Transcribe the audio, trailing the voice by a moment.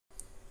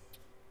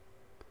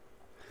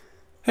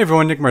Hey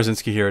everyone, Nick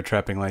Marzinski here at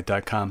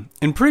TrappingLight.com.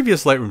 In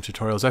previous Lightroom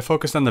tutorials, I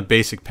focused on the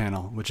basic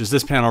panel, which is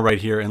this panel right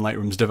here in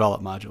Lightroom's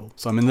Develop module.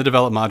 So I'm in the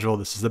Develop module,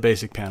 this is the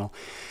basic panel.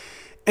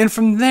 And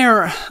from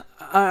there,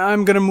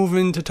 I'm going to move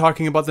into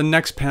talking about the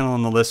next panel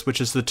on the list, which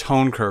is the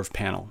Tone Curve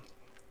panel.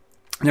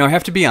 Now I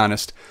have to be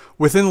honest,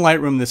 within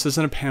Lightroom this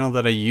isn't a panel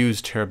that I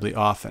use terribly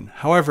often.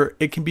 However,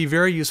 it can be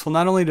very useful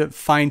not only to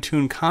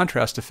fine-tune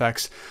contrast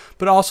effects,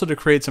 but also to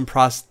create some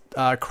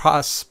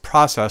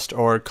cross-processed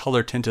or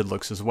color-tinted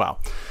looks as well.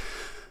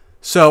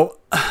 So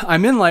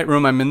I'm in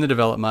Lightroom, I'm in the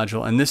Develop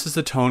module, and this is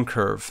the Tone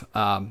Curve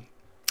Tone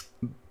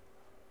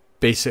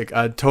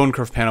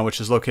Curve panel,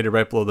 which is located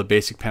right below the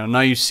basic panel.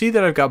 Now you see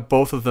that I've got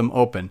both of them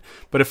open,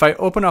 but if I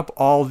open up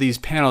all these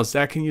panels,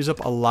 that can use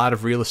up a lot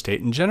of real estate,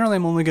 and generally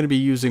I'm only going to be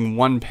using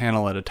one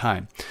panel at a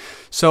time.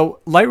 So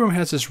Lightroom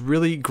has this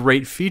really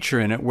great feature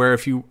in it where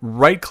if you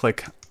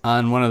right-click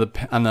on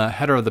on the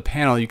header of the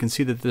panel, you can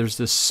see that there's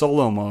this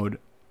solo mode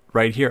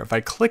right here. If I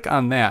click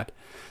on that,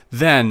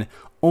 then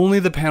only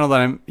the panel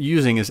that I'm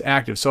using is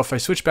active. So if I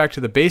switch back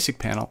to the basic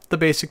panel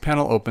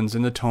opens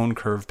and the Tone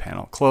Curve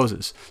panel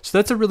closes. So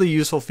that's a really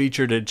useful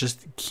feature to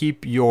just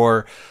keep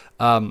your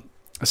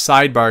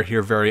sidebar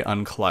here very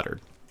uncluttered.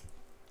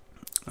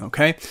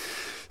 Okay,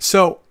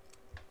 so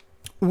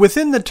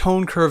within the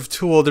Tone Curve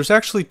tool, there's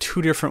actually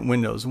two different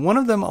windows. One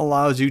of them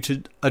allows you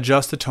to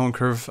adjust the tone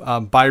curve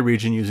by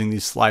region using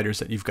these sliders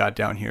that you've got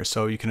down here.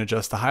 So you can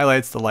adjust the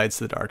highlights, the lights,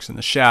 the darks, and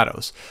the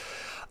shadows.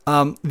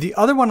 The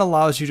other one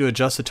allows you to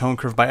adjust the tone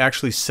curve by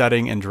actually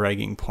setting and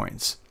dragging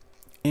points.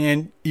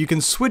 And you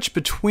can switch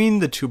between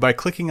the two by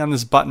clicking on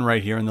this button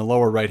right here in the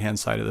lower right hand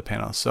side of the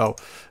panel. So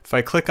if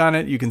I click on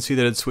it, you can see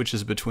that it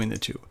switches between the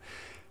two.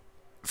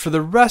 For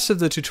the rest of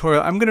the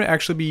tutorial, I'm going to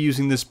actually be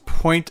using this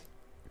point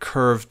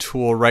curve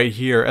tool right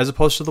here as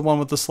opposed to the one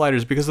with the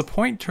sliders, because the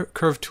point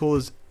curve tool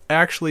is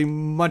actually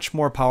much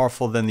more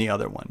powerful than the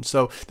other one.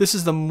 So this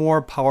is the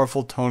more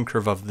powerful tone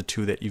curve of the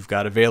two that you've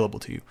got available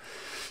to you.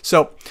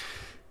 So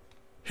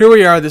here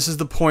we are, this is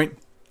the point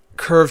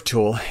curve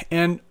tool,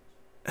 and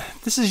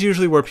this is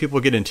usually where people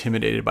get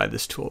intimidated by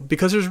this tool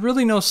because there's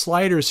really no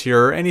sliders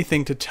here or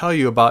anything to tell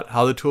you about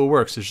how the tool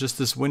works. There's just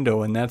this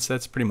window, and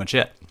that's pretty much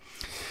it.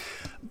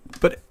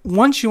 But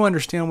once you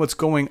understand what's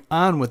going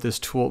on with this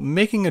tool,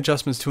 making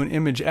adjustments to an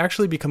image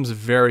actually becomes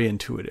very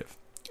intuitive.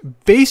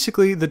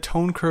 Basically, the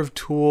Tone Curve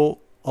tool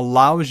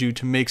allows you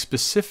to make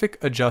specific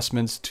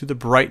adjustments to the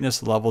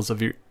brightness levels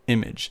of your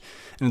image.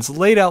 And it's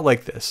laid out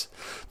like this.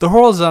 The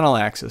horizontal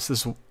axis,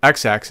 this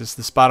x-axis,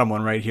 this bottom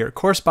one right here,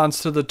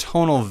 corresponds to the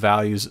tonal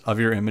values of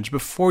your image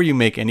before you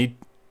make any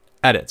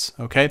edits.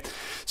 Okay,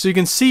 so you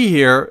can see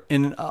here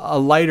in a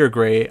lighter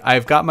gray,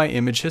 I've got my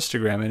image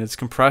histogram, and it's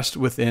compressed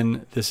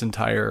within this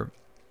entire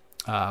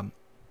tone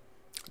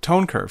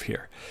curve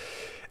here.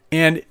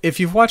 And if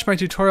you've watched my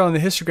tutorial on the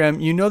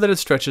histogram, you know that it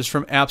stretches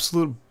from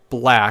absolute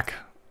black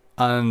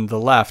on the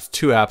left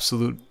to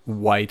absolute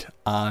white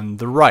on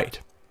the right.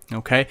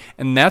 Okay,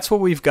 and that's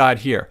what we've got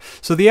here.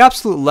 So the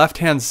absolute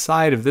left-hand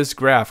side of this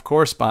graph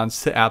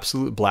corresponds to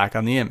absolute black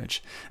on the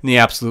image, and the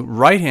absolute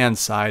right-hand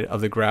side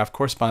of the graph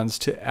corresponds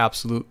to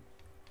absolute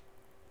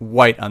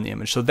white on the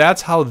image. So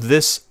that's how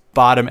this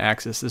bottom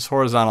axis, this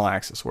horizontal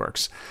axis,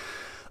 works.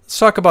 Let's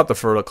talk about the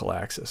vertical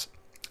axis.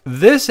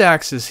 This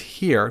axis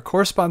here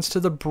corresponds to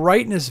the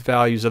brightness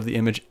values of the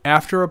image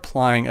after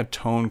applying a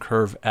tone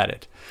curve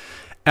edit.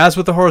 As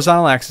with the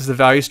horizontal axis, the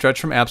values stretch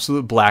from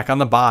absolute black on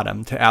the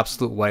bottom to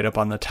absolute white up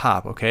on the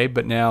top, okay?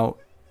 But now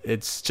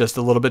it's just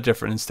a little bit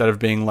different. Instead of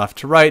being left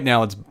to right,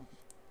 now it's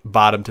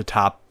bottom to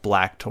top,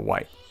 black to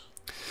white,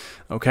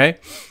 okay?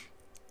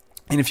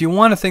 And if you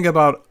want to think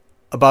about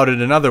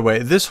it another way,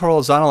 this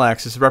horizontal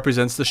axis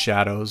represents the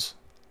shadows,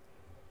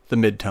 the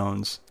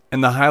midtones,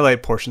 and the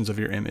highlight portions of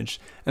your image.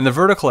 And the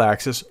vertical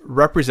axis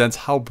represents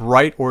how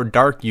bright or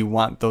dark you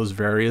want those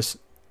various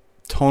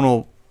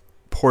tonal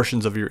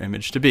portions of your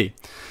image to be.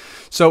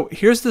 So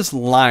here's this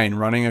line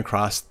running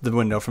across the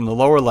window from the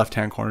lower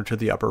left-hand corner to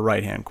the upper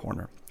right-hand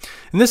corner.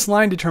 And this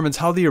line determines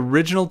how the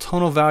original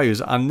tonal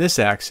values on this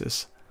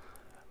axis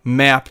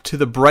map to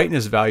the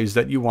brightness values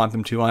that you want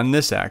them to on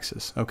this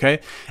axis, okay?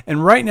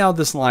 And right now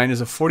this line is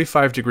a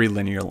 45-degree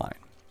linear line.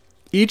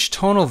 Each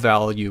tonal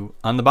value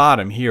on the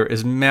bottom here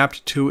is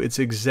mapped to its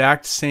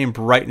exact same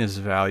brightness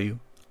value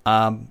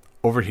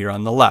over here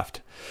on the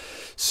left.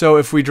 So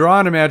if we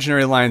draw an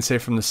imaginary line, say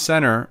from the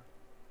center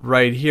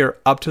right here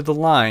up to the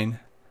line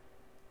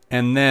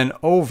and then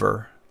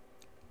over,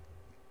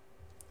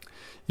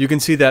 you can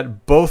see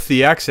that both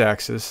the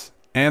x-axis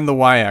and the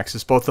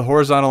y-axis, both the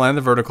horizontal and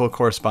the vertical,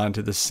 correspond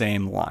to the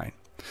same line.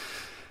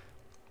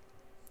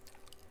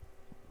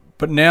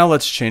 But now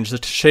let's change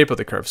the shape of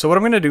the curve. So what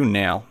I'm going to do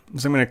now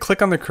is I'm going to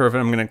click on the curve,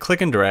 and I'm going to click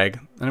and drag,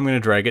 and I'm going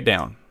to drag it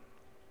down.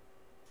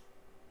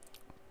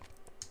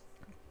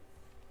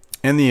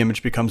 And the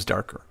image becomes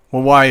darker.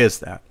 Well, why is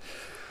that?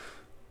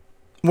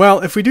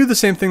 Well, if we do the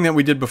same thing that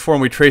we did before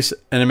and we trace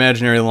an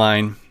imaginary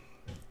line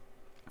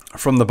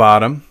from the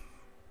bottom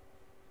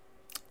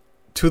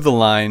to the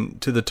line,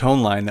 to the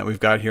tone line that we've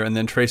got here, and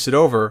then trace it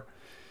over,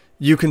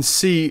 you can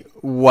see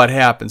what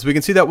happens. We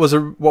can see that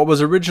what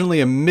was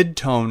originally a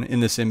mid-tone in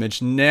this image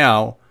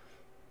now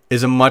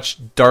is a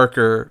much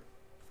darker,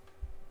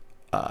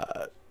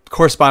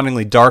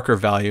 correspondingly darker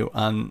value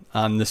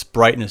on this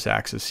brightness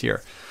axis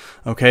here.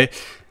 Okay,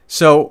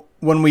 so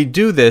when we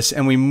do this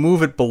and we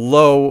move it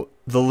below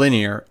the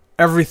linear,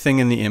 everything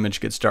in the image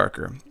gets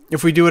darker.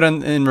 If we do it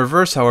in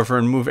reverse, however,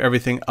 and move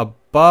everything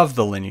above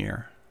the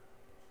linear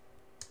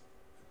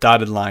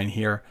dotted line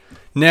here,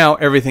 now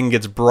everything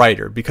gets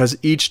brighter because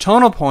each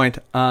tonal point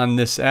on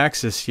this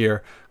axis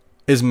here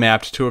is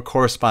mapped to a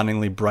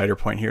correspondingly brighter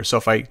point here. So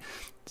if I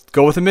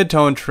go with a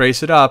midtone,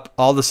 trace it up,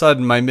 all of a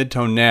sudden my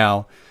midtone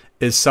now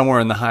is somewhere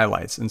in the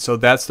highlights. And so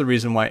that's the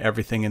reason why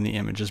everything in the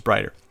image is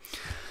brighter.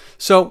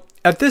 So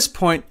at this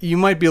point, you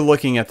might be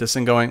looking at this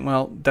and going,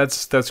 well,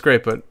 that's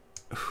great, but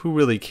who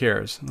really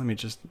cares? Let me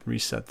just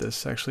reset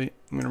this. Actually,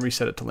 I'm going to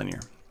reset it to linear.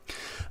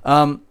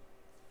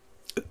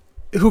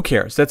 Who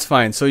cares? That's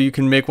fine. So you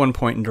can make one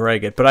point and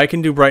drag it. But I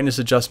can do brightness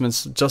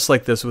adjustments just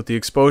like this with the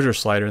exposure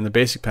slider in the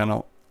basic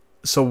panel.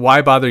 So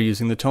why bother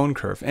using the tone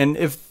curve? And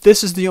if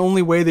this is the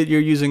only way that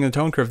you're using the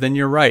tone curve, then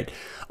you're right.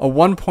 A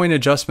 1-point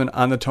adjustment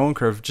on the tone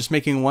curve, just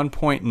making 1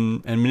 point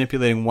and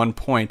manipulating 1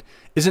 point,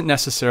 isn't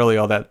necessarily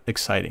all that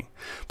exciting.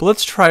 But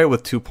let's try it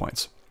with 2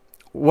 points.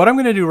 What I'm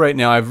going to do right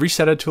now, I've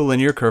reset it to a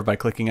linear curve by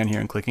clicking on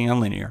here and clicking on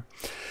linear,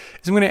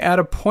 is I'm going to add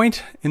a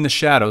point in the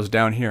shadows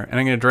down here, and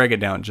I'm going to drag it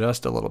down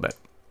just a little bit.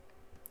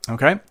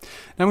 Okay? Now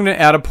I'm going to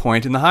add a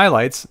point in the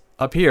highlights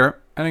up here,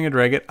 and I'm going to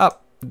drag it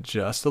up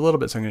just a little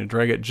bit. So I'm going to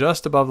drag it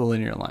just above the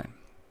linear line.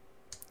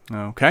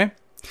 Okay? And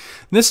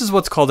this is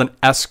what's called an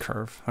S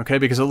curve, okay,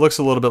 because it looks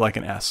a little bit like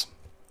an S.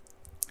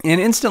 And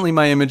instantly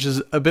my image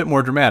is a bit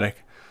more dramatic.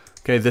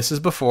 Okay, this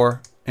is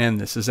before and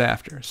this is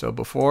after. So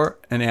before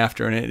and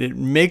after, and it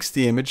makes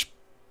the image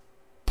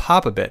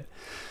pop a bit.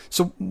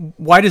 So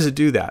why does it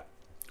do that?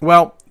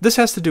 Well, this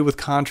has to do with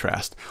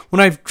contrast. When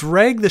I've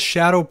dragged the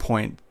shadow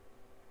point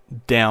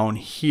down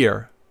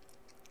here,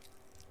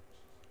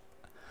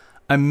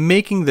 I'm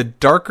making the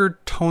darker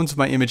tones of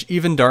my image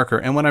even darker.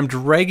 And when I'm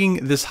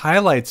dragging this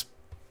highlights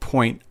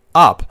point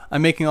up,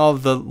 I'm making all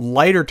of the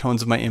lighter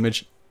tones of my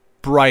image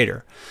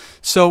brighter.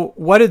 So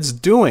what it's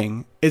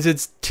doing is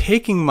it's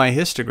taking my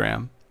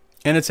histogram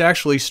and it's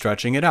actually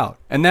stretching it out.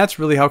 And that's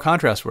really how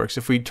contrast works.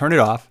 If we turn it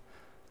off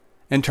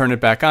and turn it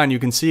back on, you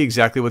can see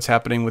exactly what's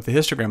happening with the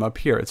histogram up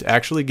here. It's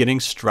actually getting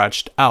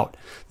stretched out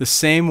the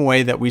same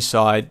way that we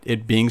saw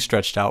it being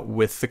stretched out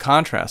with the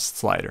contrast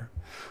slider.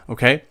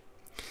 Okay?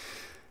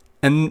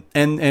 And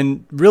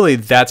really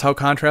that's how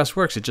contrast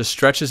works. It just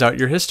stretches out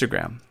your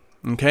histogram.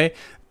 Okay?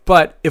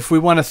 But if we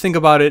want to think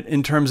about it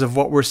in terms of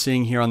what we're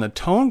seeing here on the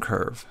tone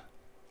curve,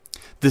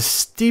 the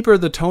steeper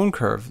the tone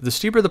curve, the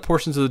steeper the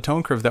portions of the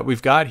tone curve that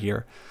we've got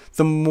here,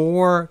 the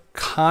more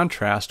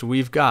contrast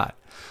we've got.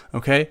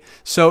 Okay?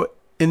 So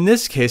in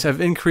this case, I've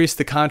increased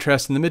the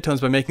contrast in the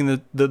midtones by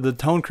making the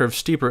tone curve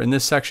steeper in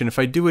this section. If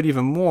I do it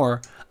even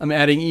more, I'm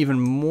adding even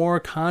more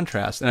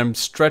contrast and I'm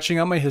stretching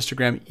out my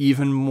histogram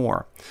even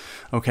more.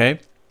 Okay?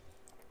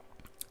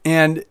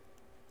 And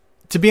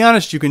to be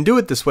honest, you can do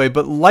it this way,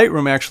 but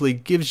Lightroom actually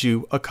gives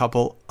you a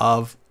couple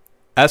of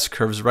S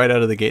curves right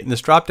out of the gate in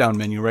this drop-down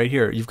menu right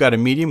here. You've got a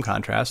medium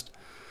contrast,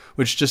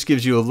 which just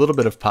gives you a little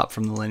bit of pop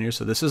from the linear.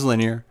 So this is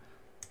linear.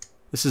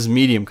 This is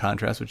medium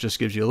contrast, which just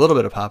gives you a little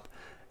bit of pop.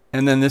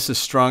 And then this is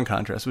strong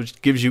contrast,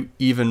 which gives you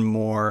even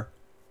more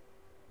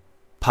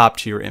pop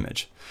to your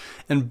image.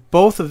 And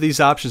both of these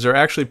options are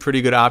actually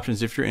pretty good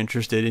options if you're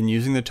interested in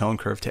using the tone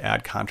curve to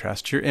add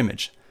contrast to your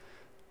image.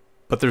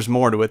 But there's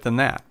more to it than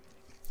that.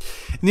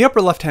 In the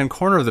upper left-hand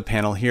corner of the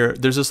panel here,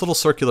 there's this little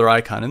circular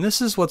icon, and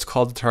this is what's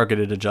called the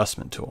Targeted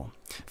Adjustment tool.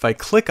 If I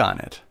click on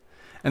it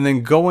and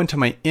then go into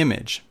my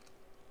image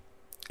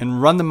and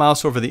run the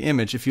mouse over the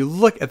image, if you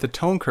look at the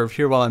tone curve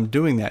here while I'm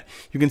doing that,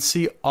 you can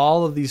see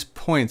all of these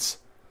points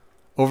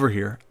over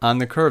here on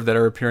the curve that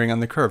are appearing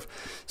on the curve.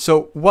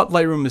 So what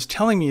Lightroom is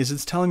telling me is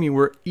it's telling me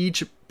where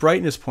each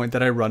brightness point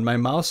that I run my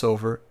mouse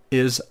over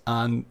is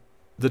on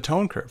the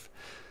tone curve.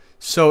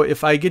 So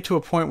if I get to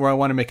a point where I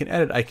want to make an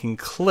edit, I can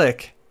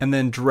click and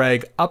then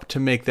drag up to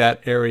make that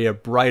area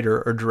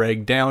brighter or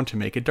drag down to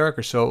make it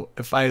darker. So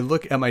if I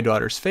look at my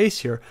daughter's face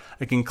here,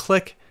 I can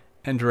click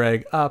and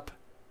drag up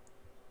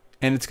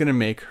and it's going to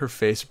make her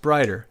face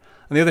brighter.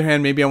 On the other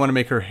hand, maybe I want to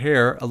make her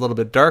hair a little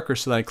bit darker,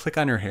 so then I click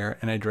on her hair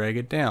and I drag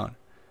it down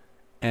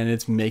and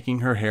it's making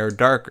her hair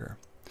darker.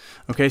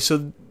 Okay,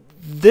 so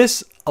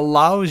this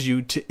allows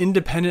you to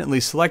independently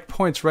select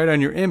points right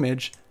on your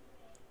image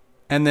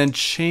and then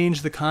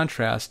change the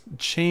contrast,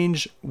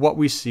 change what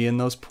we see in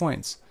those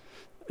points,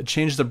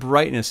 change the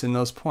brightness in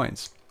those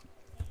points.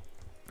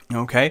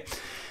 Okay?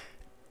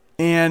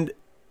 And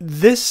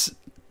this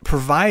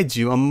provides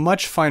you a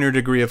much finer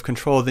degree of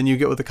control than you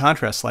get with the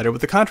contrast slider. With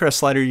the contrast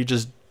slider, you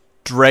just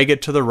drag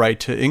it to the right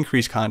to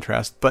increase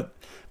contrast, but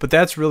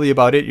that's really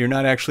about it. You're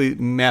not actually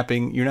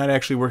mapping, you're not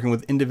actually working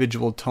with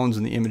individual tones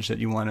in the image that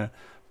you want to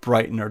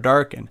brighten or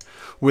darken.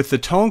 With the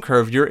tone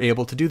curve, you're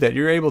able to do that.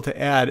 You're able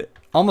to add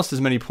almost as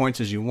many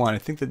points as you want. I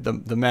think that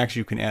the max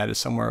you can add is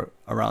somewhere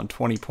around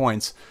 20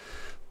 points.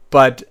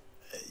 but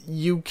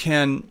you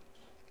can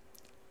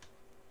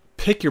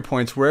pick your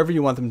points wherever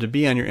you want them to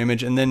be on your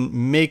image and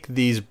then make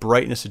these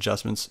brightness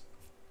adjustments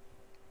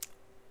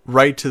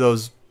right to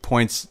those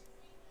points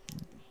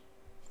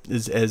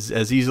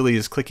as easily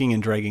as clicking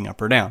and dragging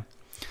up or down.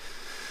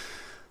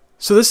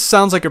 So this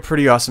sounds like a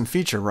pretty awesome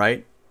feature,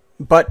 right?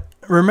 But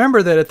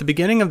remember that at the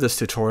beginning of this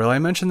tutorial I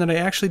mentioned that I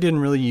actually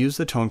didn't really use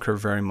the tone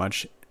curve very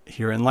much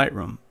here in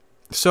Lightroom.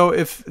 So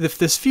if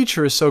this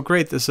feature is so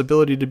great, this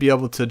ability to be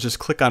able to just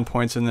click on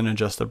points and then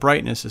adjust the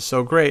brightness is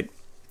so great,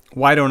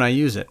 why don't I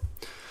use it?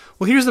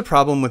 Well, here's the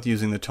problem with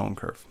using the tone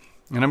curve.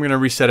 And I'm going to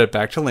reset it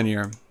back to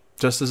linear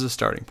just as a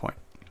starting point.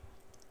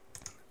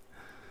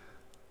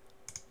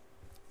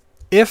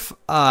 If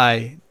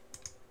I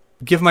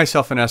give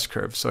myself an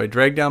S-curve, so I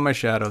drag down my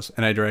shadows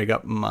and I drag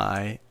up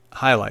my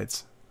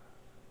highlights,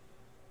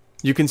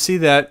 you can see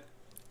that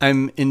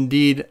I'm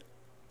indeed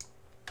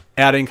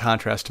adding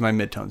contrast to my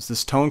midtones.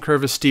 This tone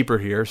curve is steeper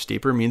here.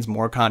 Steeper means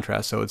more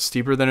contrast, so it's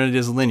steeper than it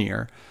is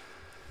linear.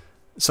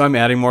 So I'm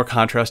adding more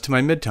contrast to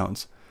my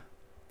midtones.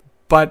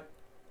 But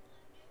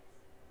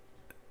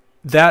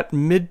that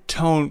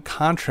midtone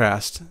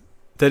contrast,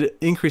 that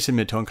increase in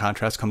midtone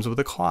contrast comes with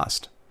a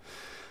cost.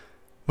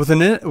 With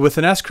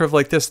an S-curve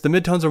like this, the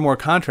midtones are more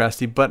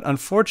contrasty, but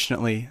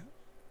unfortunately,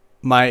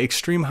 my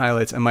extreme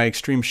highlights and my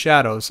extreme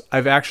shadows,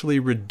 I've actually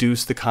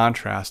reduced the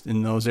contrast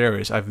in those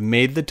areas. I've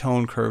made the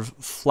tone curve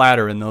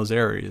flatter in those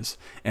areas,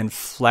 and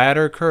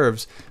flatter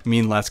curves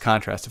mean less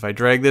contrast. If I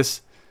drag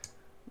this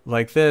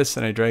like this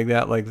and I drag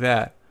that like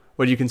that,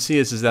 what you can see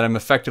is that I'm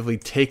effectively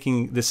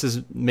taking, this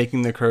is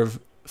making the curve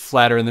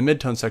flatter in the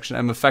midtone section,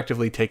 I'm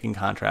effectively taking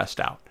contrast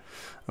out.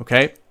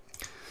 Okay?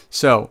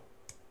 So,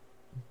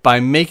 by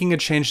making a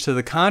change to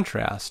the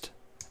contrast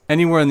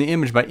anywhere in the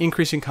image, by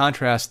increasing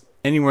contrast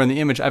anywhere in the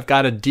image, I've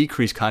got to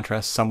decrease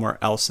contrast somewhere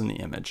else in the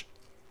image.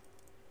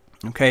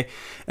 Okay?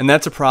 And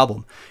that's a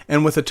problem.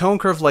 And with a tone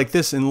curve like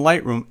this in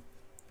Lightroom,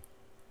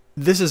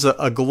 this is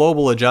a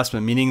global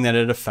adjustment, meaning that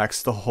it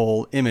affects the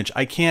whole image.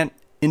 I can't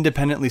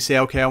independently say,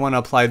 okay, I want to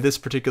apply this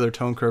particular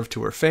tone curve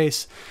to her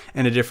face,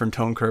 and a different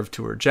tone curve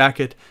to her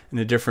jacket, and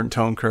a different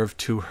tone curve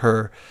to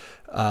her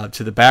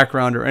to the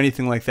background or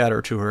anything like that,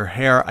 or to her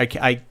hair.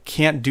 I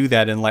can't do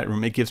that in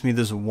Lightroom. It gives me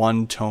this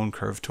one tone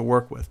curve to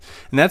work with.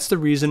 And that's the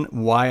reason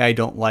why I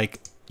don't like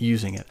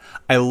using it.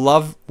 I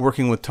love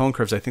working with tone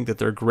curves. I think that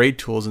they're great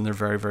tools and they're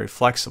very, very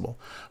flexible.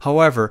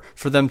 However,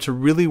 for them to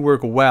really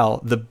work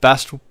well, the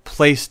best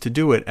place to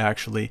do it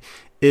actually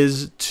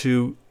is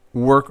to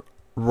work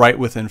right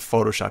within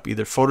Photoshop,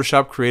 either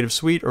Photoshop Creative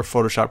Suite or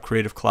Photoshop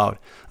Creative Cloud.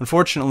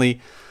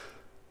 Unfortunately,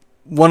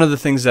 one of the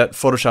things that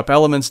Photoshop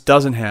Elements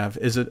doesn't have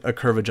is a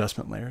curve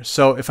adjustment layer.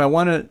 So if I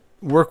want to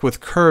work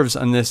with curves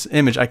on this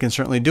image, I can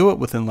certainly do it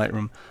within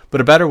Lightroom,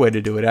 but a better way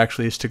to do it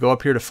actually is to go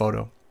up here to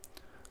Photo,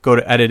 go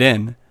to Edit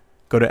In,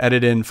 go to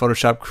Edit In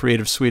Photoshop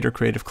Creative Suite or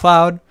Creative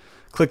Cloud,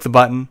 click the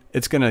button.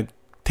 It's going to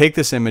take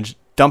this image,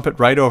 dump it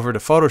right over to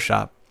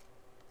Photoshop,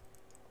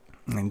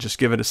 and just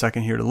give it a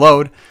second here to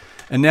load.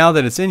 And now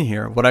that it's in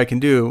here, what I can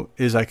do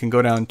is I can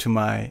go down to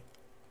my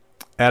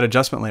Add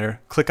Adjustment layer,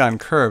 click on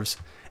Curves,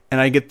 and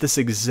I get this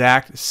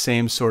exact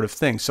same sort of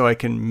thing. So I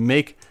can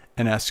make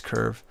an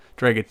S-curve,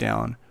 drag it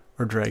down,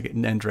 or drag it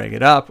and drag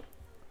it up.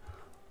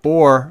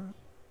 Or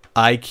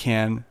I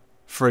can,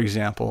 for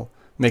example,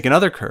 make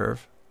another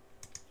curve,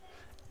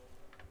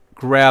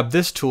 grab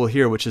this tool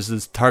here, which is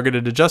this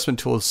targeted adjustment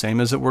tool, the same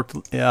as it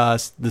worked,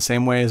 the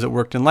same way as it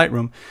worked in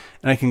Lightroom,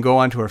 and I can go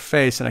onto her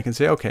face and I can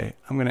say, okay,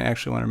 I'm going to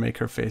actually want to make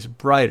her face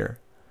brighter.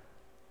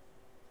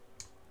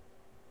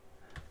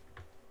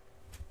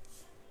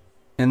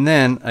 And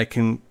then I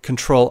can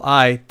Control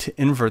I to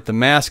invert the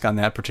mask on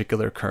that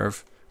particular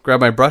curve,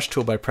 grab my brush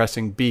tool by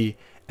pressing B,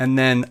 and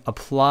then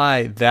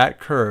apply that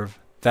curve,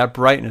 that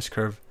brightness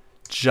curve,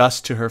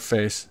 just to her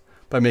face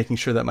by making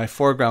sure that my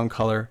foreground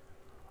color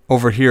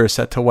over here is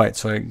set to white.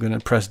 So I'm going to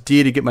press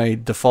D to get my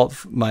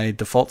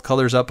default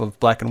colors up of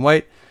black and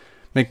white,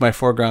 make my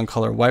foreground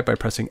color white by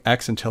pressing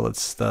X until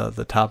it's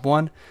the top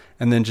one,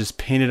 and then just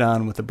paint it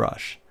on with the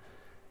brush.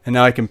 And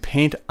now I can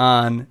paint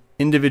on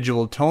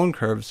individual tone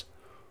curves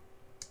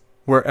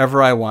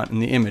wherever I want in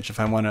the image. If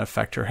I want to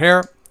affect her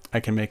hair, I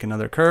can make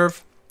another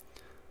curve,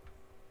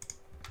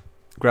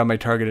 grab my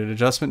targeted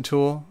adjustment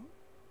tool,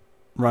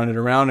 run it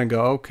around and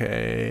go,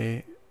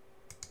 okay,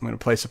 I'm going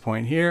to place a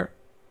point here.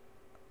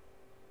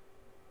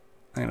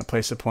 I'm going to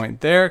place a point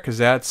there because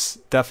that's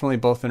definitely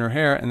both in her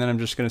hair, and then I'm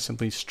just going to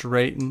simply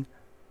straighten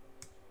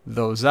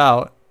those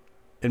out.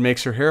 It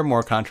makes her hair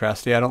more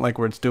contrasty. I don't like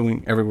what it's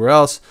doing everywhere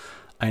else.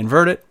 I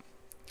invert it,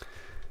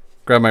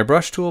 grab my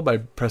brush tool by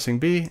pressing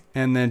B,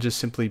 and then just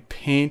simply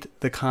paint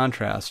the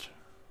contrast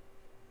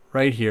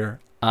right here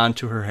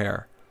onto her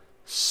hair.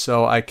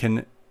 So I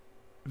can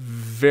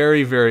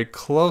very, very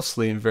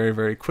closely and very,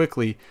 very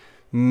quickly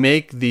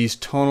make these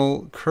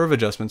tonal curve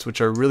adjustments,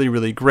 which are really,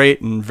 really great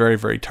and very,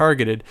 very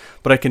targeted,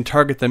 but I can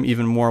target them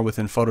even more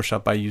within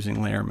Photoshop by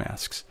using layer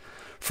masks.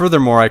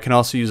 Furthermore, I can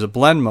also use a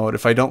blend mode.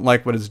 If I don't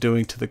like what it's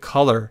doing to the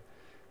color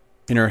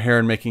in her hair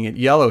and making it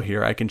yellow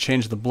here, I can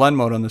change the blend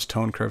mode on this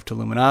tone curve to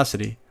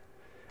luminosity.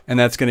 and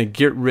that's going to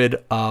get rid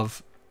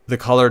of the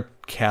color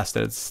cast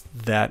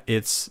that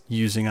it's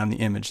using on the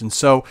image. And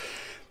so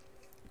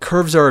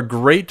curves are a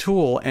great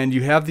tool, and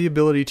you have the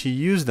ability to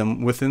use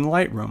them within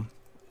Lightroom.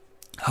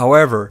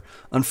 However,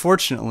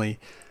 unfortunately,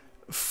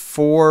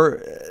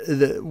 for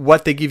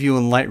what they give you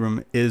in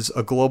Lightroom is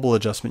a global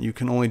adjustment. You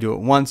can only do it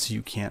once.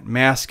 You can't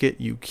mask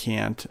it. You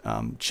can't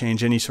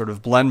change any sort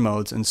of blend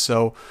modes. And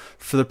so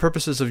for the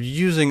purposes of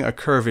using a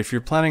curve, if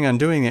you're planning on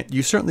doing it,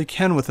 you certainly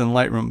can within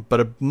Lightroom, but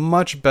a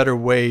much better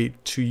way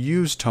to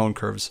use tone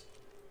curves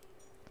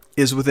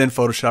is within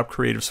Photoshop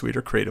Creative Suite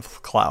or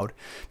Creative Cloud,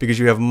 because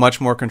you have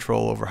much more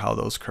control over how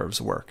those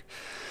curves work.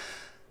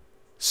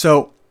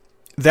 So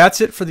that's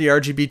it for the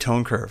RGB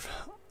tone curve.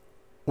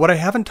 What I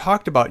haven't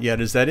talked about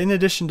yet is that in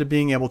addition to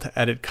being able to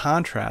edit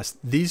contrast,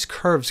 these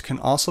curves can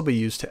also be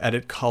used to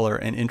edit color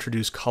and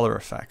introduce color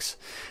effects.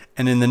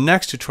 And in the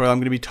next tutorial, I'm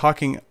going to be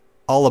talking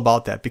all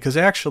about that, because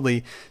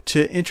actually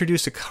to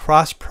introduce a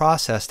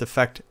cross-processed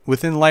effect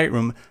within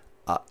Lightroom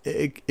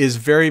it is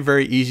very,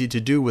 very easy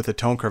to do with a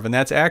tone curve. And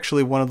that's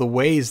actually one of the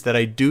ways that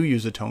I do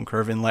use a tone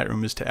curve in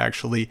Lightroom, is to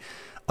actually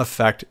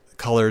affect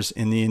colors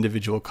in the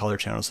individual color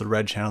channels, the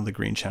red channel, the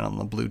green channel, and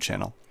the blue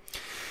channel.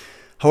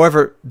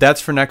 However,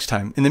 that's for next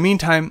time. In the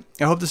meantime,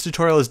 I hope this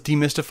tutorial has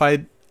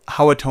demystified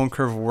how a tone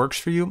curve works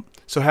for you.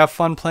 So have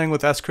fun playing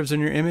with S-curves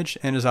in your image,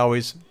 and as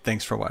always,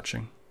 thanks for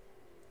watching.